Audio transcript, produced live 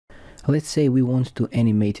Let's say we want to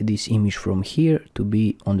animate this image from here to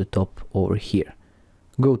be on the top over here.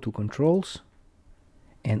 Go to Controls,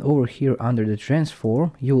 and over here under the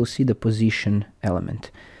transform you will see the position element.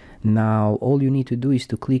 Now all you need to do is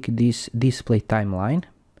to click this display timeline,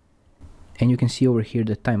 and you can see over here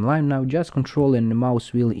the timeline. Now just control and the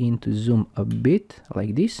mouse wheel in to zoom a bit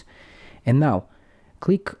like this, and now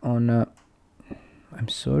click on I'm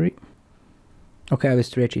sorry. Okay, I will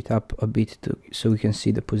stretch it up a bit so you can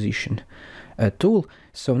see the position tool.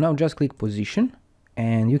 So now just click position,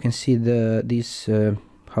 and you can see this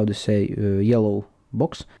how to say yellow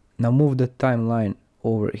box. Now move the timeline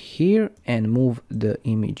over here and move the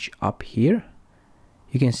image up here.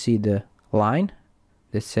 You can see the line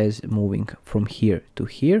that says moving from here to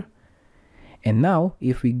here. And now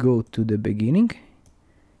if we go to the beginning,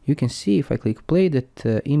 you can see if I click play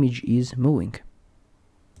that image is moving.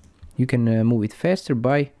 You can move it faster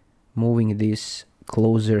by moving this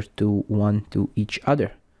closer to one to each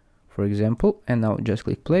other, for example. And now just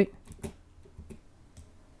click play.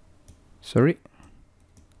 Sorry.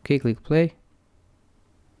 Okay, click play,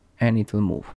 and it will move.